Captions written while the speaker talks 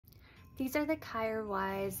These are the Kjaer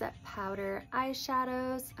Weis powder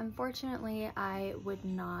eyeshadows. Unfortunately, I would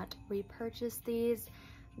not repurchase these.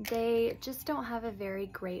 They just don't have a very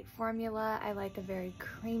great formula. I like a very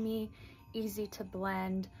creamy, easy to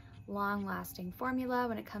blend, long-lasting formula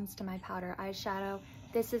when it comes to my powder eyeshadow.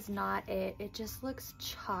 This is not it. It just looks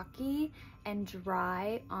chalky and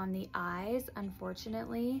dry on the eyes,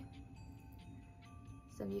 unfortunately.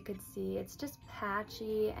 So you could see it's just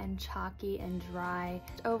patchy and chalky and dry.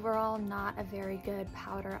 Overall, not a very good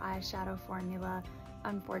powder eyeshadow formula,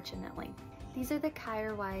 unfortunately. These are the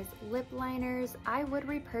Kjaer Weis lip liners. I would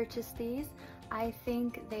repurchase these. I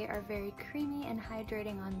think they are very creamy and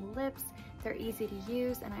hydrating on the lips. They're easy to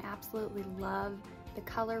use, and I absolutely love the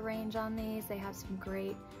color range on these. They have some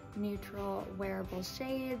great neutral wearable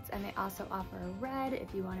shades, and they also offer a red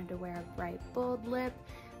if you wanted to wear a bright, bold lip.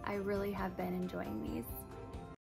 I really have been enjoying these.